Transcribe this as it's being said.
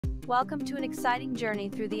Welcome to an exciting journey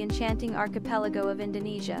through the enchanting archipelago of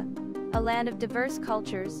Indonesia, a land of diverse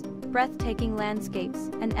cultures, breathtaking landscapes,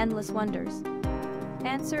 and endless wonders.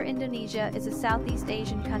 Answer Indonesia is a Southeast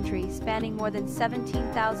Asian country spanning more than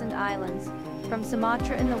 17,000 islands, from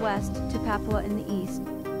Sumatra in the west to Papua in the east.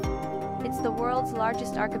 It's the world's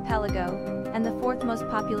largest archipelago, and the fourth most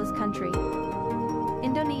populous country.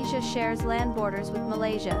 Indonesia shares land borders with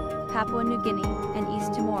Malaysia, Papua New Guinea, and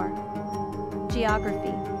East Timor.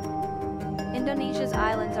 Geography. Indonesia's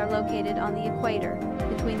islands are located on the equator,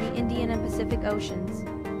 between the Indian and Pacific Oceans.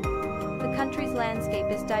 The country's landscape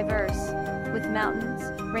is diverse, with mountains,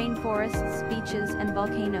 rainforests, beaches, and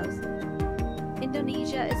volcanoes.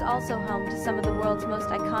 Indonesia is also home to some of the world's most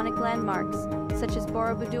iconic landmarks, such as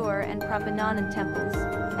Borobudur and Prambanan temples,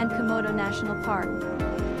 and Komodo National Park.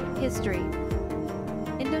 History.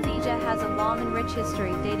 Indonesia has a long and rich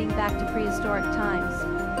history dating back to prehistoric times.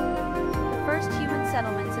 The first human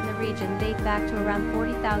settlements in the region date back to around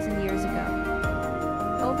 40,000 years ago.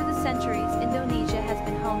 Over the centuries, Indonesia has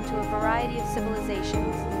been home to a variety of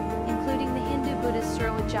civilizations, including the Hindu-Buddhist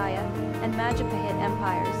Sriwijaya and Majapahit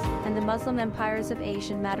empires, and the Muslim empires of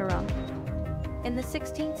Asian Mataram. In the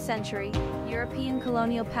 16th century, European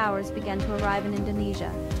colonial powers began to arrive in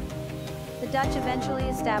Indonesia. The Dutch eventually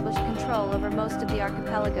established control over most of the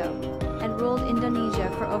archipelago, and ruled Indonesia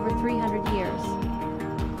for over 300 years.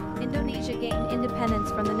 Indonesia gained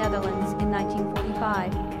independence from the Netherlands in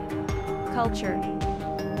 1945. Culture.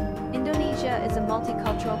 Indonesia is a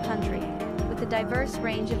multicultural country, with a diverse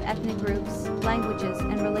range of ethnic groups, languages,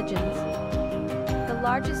 and religions. The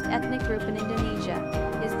largest ethnic group in Indonesia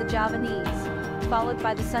is the Javanese, followed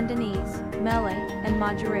by the Sundanese, Malay, and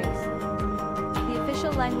Madurese. The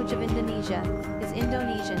official language of Indonesia is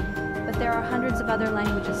Indonesian, but there are hundreds of other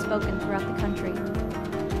languages spoken throughout the country.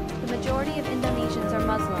 The majority of Indonesians are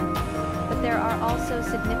Muslim, but there are also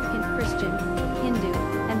significant Christian, Hindu,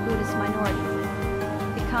 and Buddhist minorities.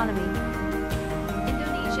 Economy.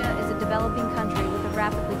 Indonesia is a developing country with a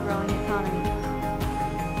rapidly growing economy.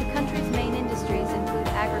 The country's main industries include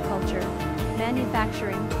agriculture,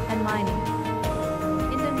 manufacturing, and mining.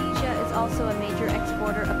 Indonesia is also a major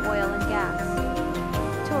exporter of oil and gas.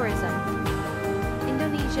 Tourism.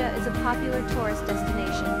 Indonesia is a popular tourist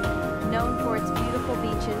destination, known for its beautiful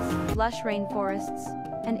beaches, lush rainforests,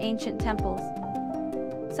 and ancient temples.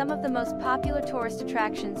 Some of the most popular tourist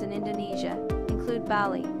attractions in Indonesia include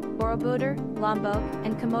Bali, Borobudur, Lombok,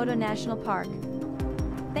 and Komodo National Park.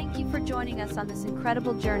 Thank you for joining us on this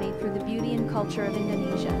incredible journey through the beauty and culture of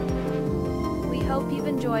Indonesia. We hope you've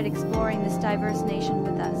enjoyed exploring this diverse nation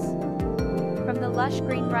with us. From the lush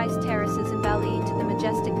green rice terraces in Bali to the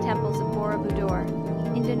majestic temples of Borobudur,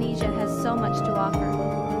 Indonesia has so much to offer.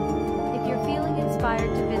 If you're feeling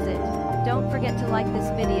inspired to visit, don't forget to like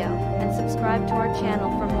this video and subscribe to our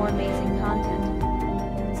channel for more amazing content.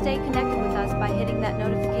 Stay connected with us by hitting that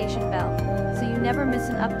notification bell, so you never miss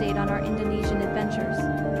an update on our Indonesian adventures.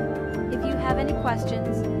 If you have any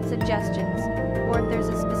questions, suggestions, or if there's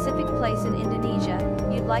a specific place in Indonesia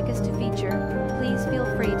you'd like us to feature, please feel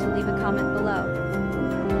free to leave a comment below.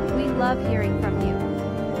 We love hearing from you.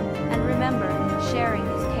 And remember, sharing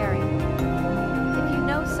is caring. If you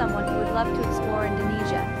know someone who would love to explore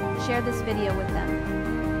Indonesia, share this video with them.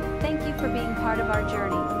 Thank you for being part of our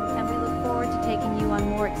journey, and we look forward to taking you on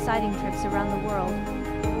more exciting trips around the world.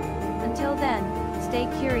 Until then, stay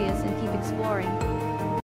curious and keep exploring.